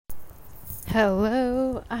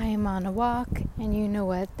Hello, I'm on a walk, and you know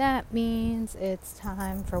what that means. It's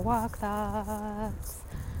time for Walk Thoughts.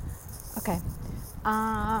 Okay,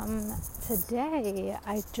 today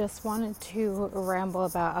I just wanted to ramble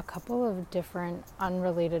about a couple of different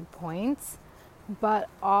unrelated points, but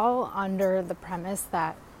all under the premise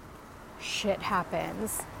that shit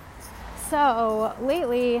happens. So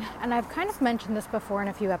lately, and I've kind of mentioned this before in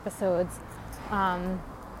a few episodes,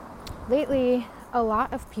 lately a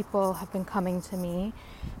lot of people have been coming to me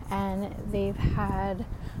and they've had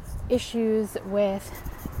issues with,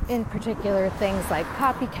 in particular, things like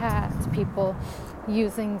copycats, people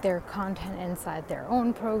using their content inside their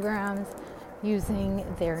own programs, using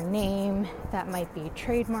their name that might be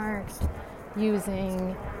trademarked,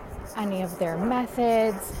 using any of their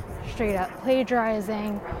methods, straight up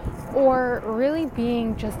plagiarizing, or really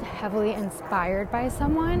being just heavily inspired by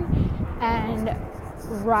someone and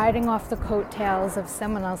riding off the coattails of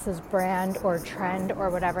someone else's brand or trend or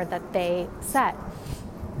whatever that they set.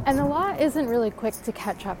 And the law isn't really quick to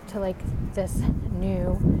catch up to like this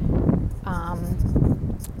new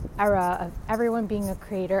era of everyone being a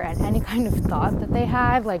creator and any kind of thought that they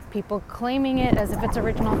had, like people claiming it as if it's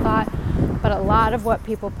original thought. But a lot of what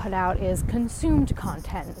people put out is consumed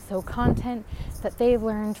content. So content that they've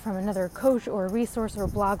learned from another coach or resource or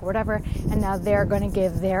blog or whatever, and now they're going to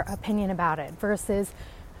give their opinion about it versus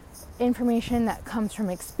information that comes from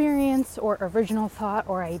experience or original thought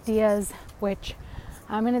or ideas, which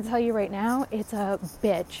I'm going to tell you right now, it's a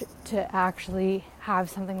bitch to actually have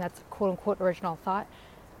something that's quote unquote original thought.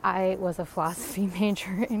 I was a philosophy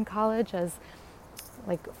major in college, as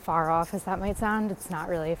like far off as that might sound. It's not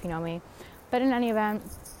really, if you know me. But in any event,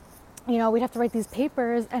 you know, we'd have to write these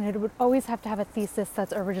papers and it would always have to have a thesis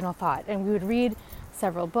that's original thought. And we would read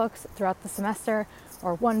several books throughout the semester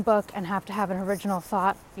or one book and have to have an original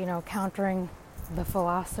thought, you know, countering the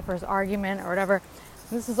philosopher's argument or whatever.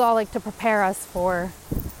 And this is all like to prepare us for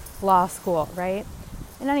law school, right?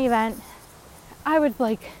 In any event, I would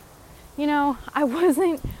I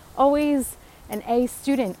wasn't always an A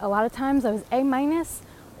student. A lot of times I was A minus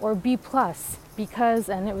or B plus because,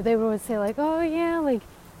 they would say like, oh yeah, like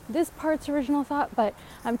this part's original thought, but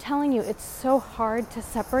I'm telling you, it's so hard to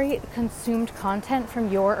separate consumed content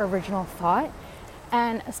from your original thought.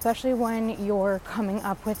 And especially when you're coming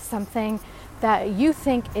up with something that you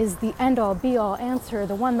think is the end-all, be-all answer,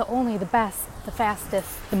 the one, the only, the best, the fastest,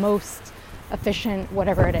 the most efficient,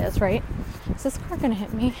 whatever it is, right? Is this car gonna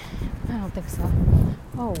hit me? I don't think so.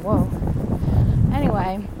 Oh, whoa.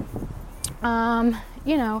 Anyway,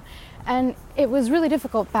 and it was really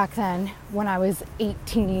difficult back then when I was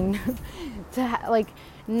 18 to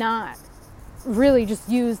not really just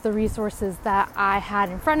use the resources that I had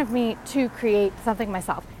in front of me to create something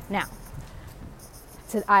myself. Now,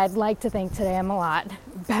 I'd like to think today I'm a lot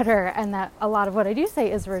better and that a lot of what I do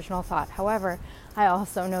say is original thought. However, I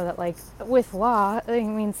also know that with law, I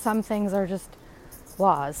mean, some things are just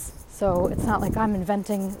laws. So it's not like I'm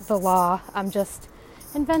inventing the law. I'm just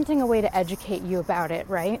inventing a way to educate you about it,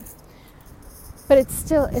 right? But it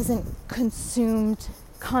still isn't consumed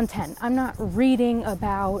content. I'm not reading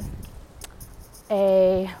about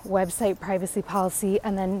a website privacy policy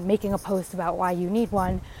and then making a post about why you need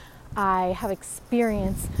one. I have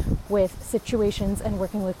experience with situations and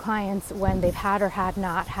working with clients when they've had or had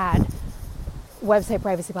not had website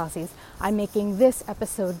privacy policies. I'm making this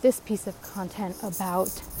episode, this piece of content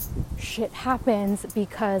about shit happens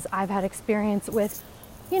because I've had experience with,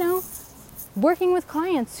 working with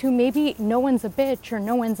clients who maybe no one's a bitch or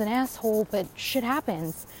no one's an asshole, but shit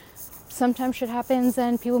happens. Sometimes shit happens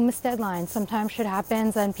and people miss deadlines. Sometimes shit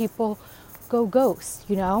happens and people go ghost,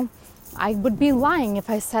 I would be lying if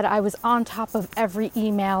I said I was on top of every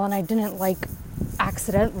email and I didn't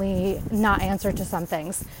accidentally not answer to some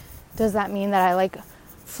things. Does that mean that I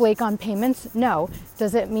flake on payments? No.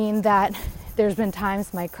 Does it mean that there's been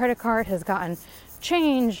times my credit card has gotten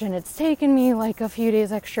changed and it's taken me a few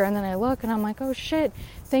days extra and then I look and I'm like, oh shit,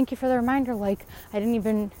 thank you for the reminder. I didn't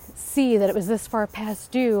even see that it was this far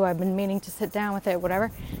past due. I've been meaning to sit down with it,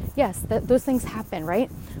 whatever. Yes, those things happen,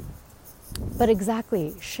 right? But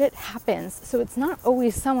exactly, shit happens. So it's not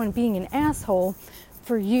always someone being an asshole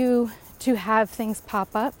for you to have things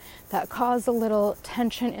pop up that cause a little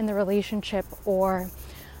tension in the relationship or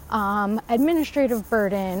administrative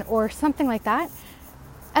burden or something like that.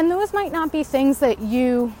 And those might not be things that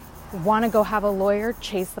you want to go have a lawyer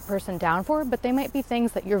chase the person down for, but they might be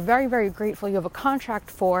things that you're very, very grateful you have a contract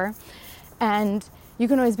for and you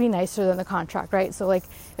can always be nicer than the contract, right? So like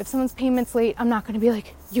if someone's payment's late, I'm not going to be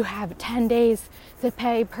like, you have 10 days to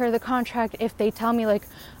pay per the contract. If they tell me like,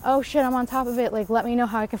 oh shit, I'm on top of it, like let me know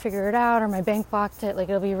how I can figure it out, or my bank blocked it, like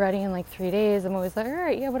it'll be ready in like 3 days. I'm always like, all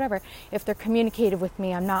right, yeah, whatever. If they're communicative with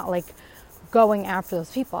me, I'm not like going after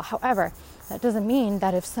those people. However, that doesn't mean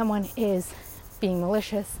that if someone is being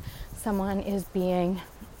malicious, someone is being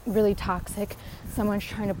really toxic, someone's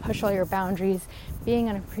trying to push all your boundaries, being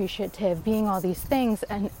unappreciative, being all these things,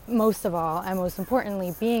 and most of all, and most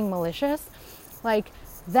importantly, being malicious, like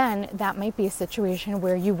then that might be a situation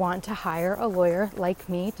where you want to hire a lawyer like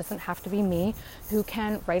me, it doesn't have to be me, who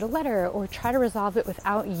can write a letter or try to resolve it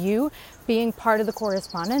without you being part of the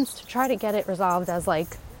correspondence, to try to get it resolved as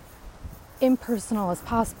like impersonal as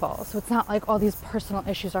possible. So it's not like all these personal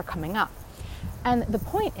issues are coming up. And the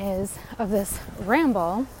point is of this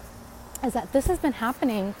ramble is that this has been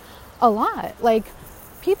happening a lot. Like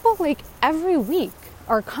people like every week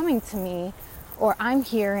are coming to me, or I'm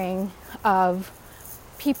hearing of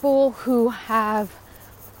people who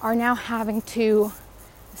are now having to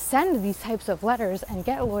send these types of letters and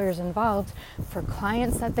get lawyers involved for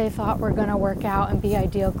clients that they thought were going to work out and be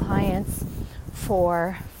ideal clients,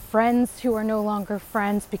 for friends who are no longer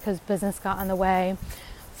friends because business got in the way,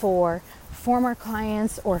 for former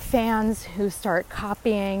clients or fans who start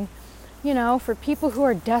copying, you know, for people who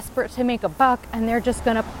are desperate to make a buck and they're just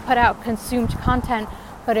going to put out consumed content,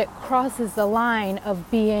 but it crosses the line of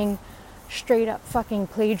being straight up fucking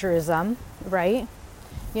plagiarism, right?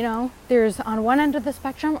 You know, there's on one end of the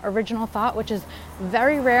spectrum, original thought, which is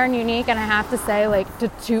very rare and unique. And I have to say, like, to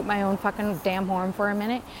toot my own fucking damn horn for a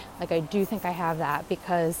minute, like I do think I have that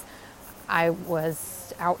because I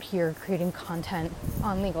was out here creating content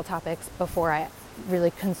on legal topics before I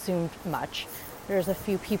really consumed much. There's a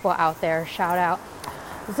few people out there, shout out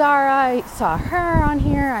Zara, I saw her on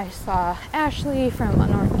here, I saw Ashley from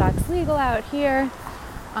Unorthodox Legal out here,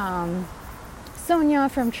 Sonia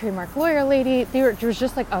from Trademark Lawyer Lady. There was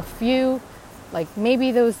just like a few, like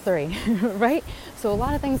maybe those three, right? So a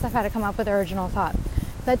lot of things I've had to come up with original thought.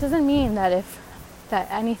 That doesn't mean that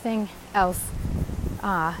that anything else,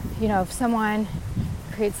 you know, if someone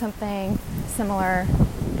creates something similar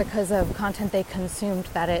because of content they consumed,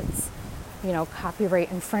 that it's, you know,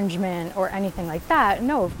 copyright infringement or anything like that.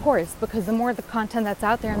 No, of course, because the more the content that's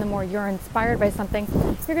out there and the more you're inspired by something,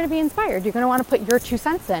 you're going to be inspired. You're going to want to put your 2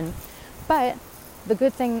 cents in. But the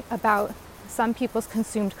good thing about some people's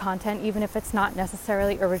consumed content, even if it's not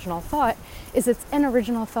necessarily original thought, is it's an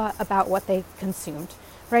original thought about what they consumed,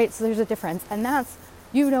 right? So there's a difference. And that's,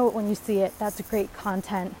 you know it when you see it. That's great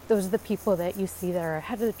content. Those are the people that you see that are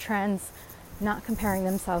ahead of the trends, not comparing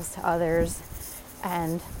themselves to others.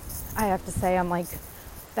 And I have to say, I'm like,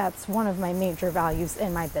 that's one of my major values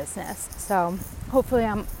in my business. So hopefully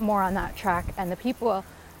I'm more on that track. And the people,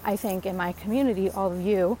 I think, in my community, all of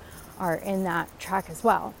you, are in that track as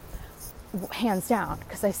well, hands down,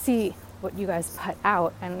 because I see what you guys put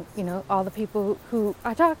out, and you know, all the people who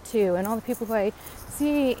I talk to and all the people who I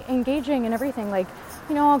see engaging and everything, like,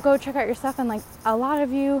 you know, I'll go check out your stuff and like a lot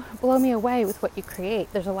of you blow me away with what you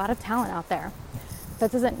create. There's a lot of talent out there.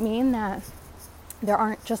 That doesn't mean that there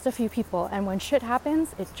aren't just a few people, and when shit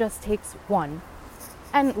happens, it just takes one.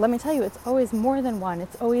 And let me tell you, it's always more than one.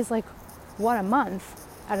 It's always like one a month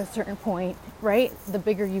at a certain point, right? The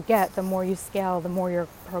bigger you get, the more you scale, the more your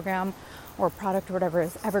program or product or whatever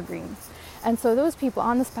is evergreen. And so those people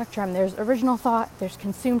on the spectrum, there's original thought, there's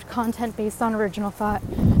consumed content based on original thought,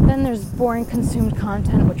 then there's boring consumed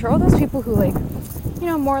content, which are all those people who, like, you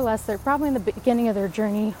know, more or less, they're probably in the beginning of their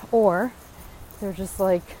journey, or they're just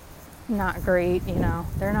like not great, you know,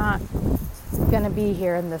 they're not gonna be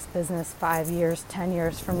here in this business 5 years, 10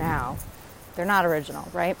 years from now. They're not original,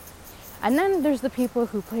 right? And then there's the people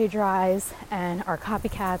who plagiarize and are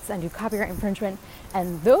copycats and do copyright infringement.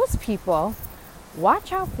 And those people,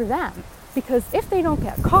 watch out for them. Because if they don't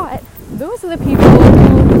get caught, those are the people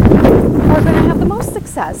who are going to have the most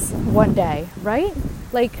success one day, right?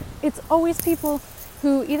 Like, it's always people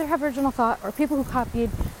who either have original thought or people who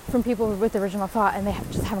copied from people with original thought and they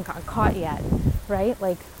just haven't gotten caught yet, right?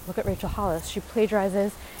 Like, look at Rachel Hollis. She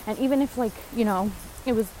plagiarizes. And even if, like, you know,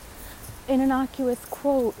 it was an innocuous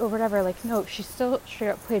quote or whatever, like, no, she still straight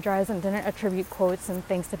up plagiarized and didn't attribute quotes and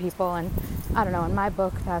things to people. And I don't know, in my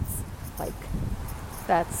book, that's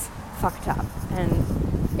fucked up,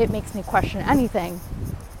 and it makes me question anything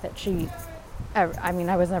that she ever, I mean,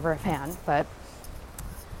 I was never a fan, but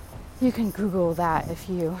you can Google that if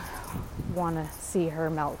you want to see her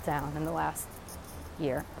meltdown in the last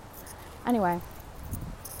year. Anyway,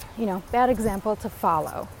 you know, bad example to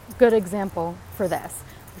follow, good example for this.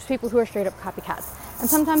 There's people who are straight up copycats. And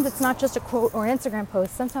sometimes it's not just a quote or an Instagram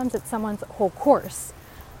post, sometimes it's someone's whole course.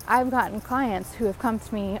 I've gotten clients who have come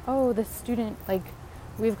to me, oh, this student, like,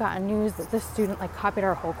 we've gotten news that this student like copied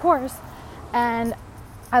our whole course. And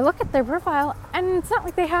I look at their profile and it's not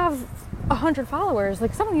like they have 100 followers.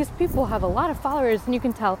 Like, some of these people have a lot of followers, and you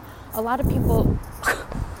can tell a lot of people.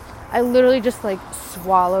 I literally just like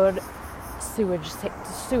swallowed sewage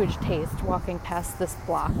taste walking past this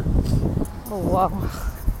block. Oh, whoa.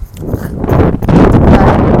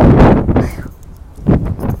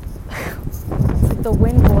 It's like the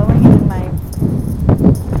wind blowing in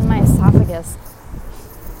my esophagus.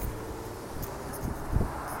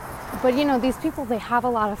 But you know, these people, they have a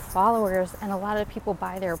lot of followers and a lot of people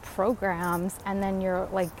buy their programs, and then you're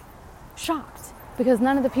like shocked because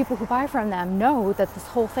none of the people who buy from them know that this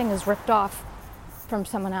whole thing is ripped off from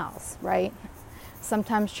someone else, right?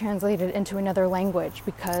 Sometimes translated into another language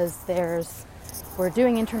because we're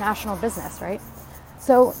doing international business, right?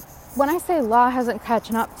 So when I say law hasn't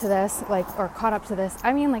caught up to this,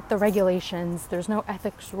 I mean like the regulations. There's no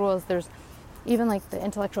ethics rules. There's even like the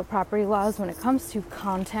intellectual property laws when it comes to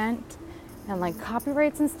content and like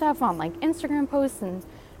copyrights and stuff on like Instagram posts and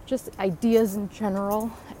just ideas in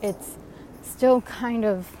general. It's still kind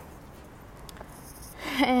of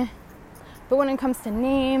But when it comes to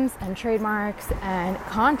names and trademarks and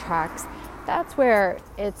contracts, that's where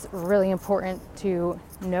it's really important to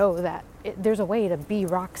know that there's a way to be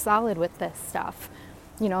rock solid with this stuff.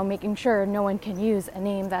 You know, making sure no one can use a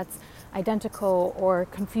name that's identical or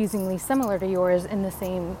confusingly similar to yours in the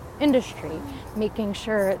same industry. Making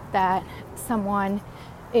sure that someone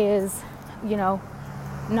is, you know,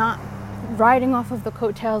 not riding off of the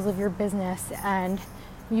coattails of your business and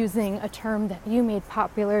using a term that you made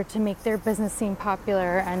popular to make their business seem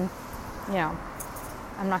popular. And, you know,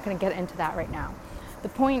 I'm not going to get into that right now. The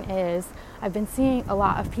point is, I've been seeing a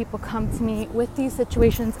lot of people come to me with these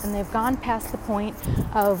situations, and they've gone past the point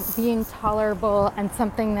of being tolerable and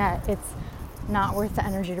something that it's not worth the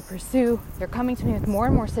energy to pursue. They're coming to me with more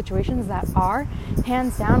and more situations that are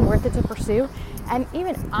hands down worth it to pursue. And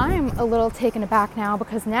even I'm a little taken aback now,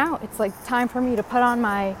 because now it's like time for me to put on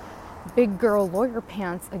my big girl lawyer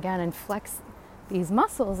pants again and flex these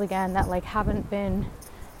muscles again that like haven't been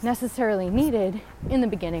necessarily needed in the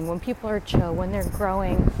beginning, when people are chill, when they're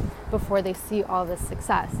growing, before they see all this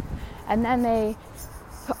success. And then they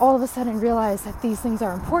all of a sudden realize that these things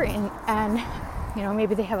are important, and you know,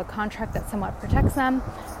 maybe they have a contract that somewhat protects them,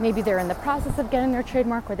 maybe they're in the process of getting their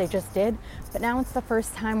trademark, or they just did, but now it's the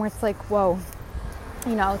first time where it's like, whoa,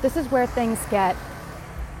 you know, this is where things get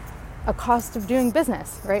a cost of doing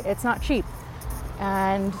business, right? It's not cheap,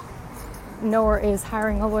 and nor is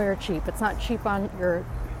hiring a lawyer cheap. It's not cheap on your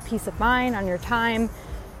peace of mind, on your time,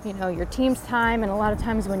 you know, your team's time. And a lot of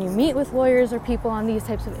times when you meet with lawyers or people on these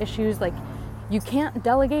types of issues, like, you can't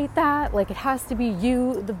delegate that. Like, it has to be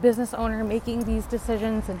you, the business owner, making these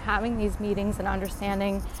decisions and having these meetings and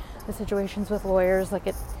understanding the situations with lawyers. Like,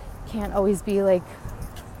 it can't always be like,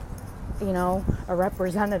 you know, a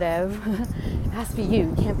representative. It has to be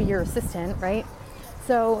you. It can't be your assistant, right?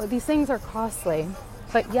 So these things are costly,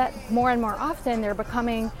 but yet more and more often they're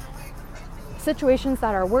becoming situations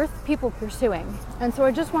that are worth people pursuing. And so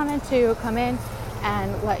I just wanted to come in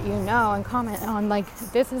and let you know and comment on, like,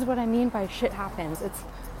 this is what I mean by shit happens.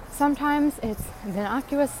 Sometimes it's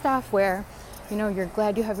innocuous stuff where, you know, you're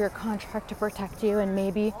glad you have your contract to protect you, and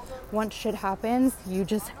maybe once shit happens, you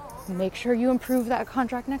just make sure you improve that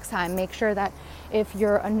contract next time. Make sure that if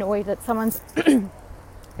you're annoyed that someone's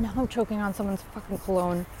now I'm choking on someone's fucking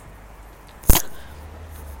cologne.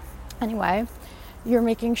 Anyway, you're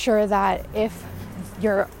making sure that if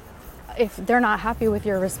they're not happy with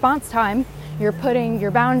your response time, you're putting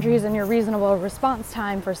your boundaries and your reasonable response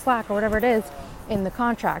time for Slack or whatever it is in the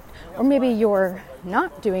contract. Or maybe you're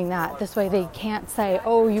not doing that. This way they can't say,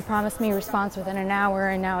 oh, you promised me a response within an hour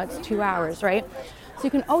and now it's 2 hours, right? So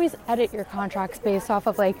you can always edit your contracts based off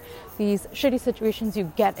of like these shitty situations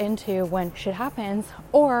you get into when shit happens.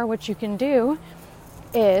 Or what you can do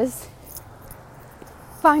is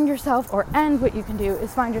find yourself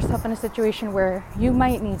in a situation where you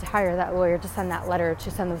might need to hire that lawyer to send that letter, to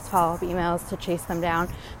send those follow-up emails, to chase them down,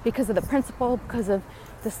 because of the principle, because of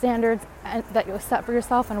the standards that you'll set for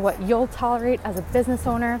yourself and what you'll tolerate as a business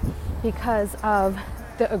owner, because of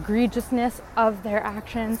the egregiousness of their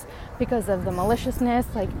actions, because of the maliciousness,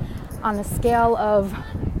 like on a scale of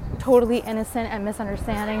totally innocent and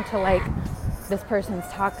misunderstanding to like, this person's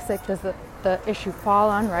toxic, does the issue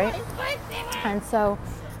fall on, right? And so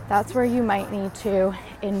that's where you might need to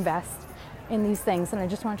invest in these things. And I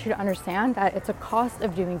just want you to understand that it's a cost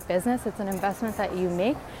of doing business. It's an investment that you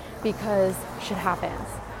make because shit happens.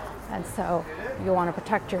 And so you want to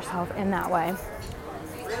protect yourself in that way.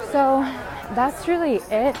 So that's really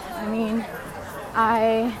it. I mean,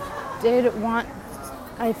 I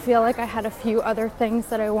feel like I had a few other things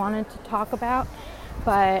that I wanted to talk about,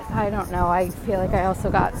 but I don't know. I feel like I also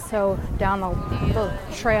got so down the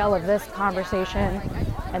trail of this conversation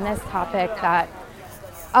and this topic that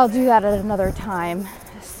I'll do that at another time.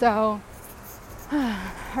 So,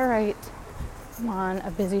 all right, I'm on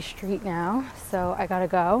a busy street now, so I gotta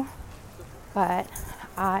go, but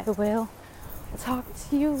I will talk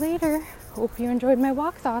to you later. Hope you enjoyed my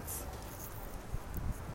walk thoughts.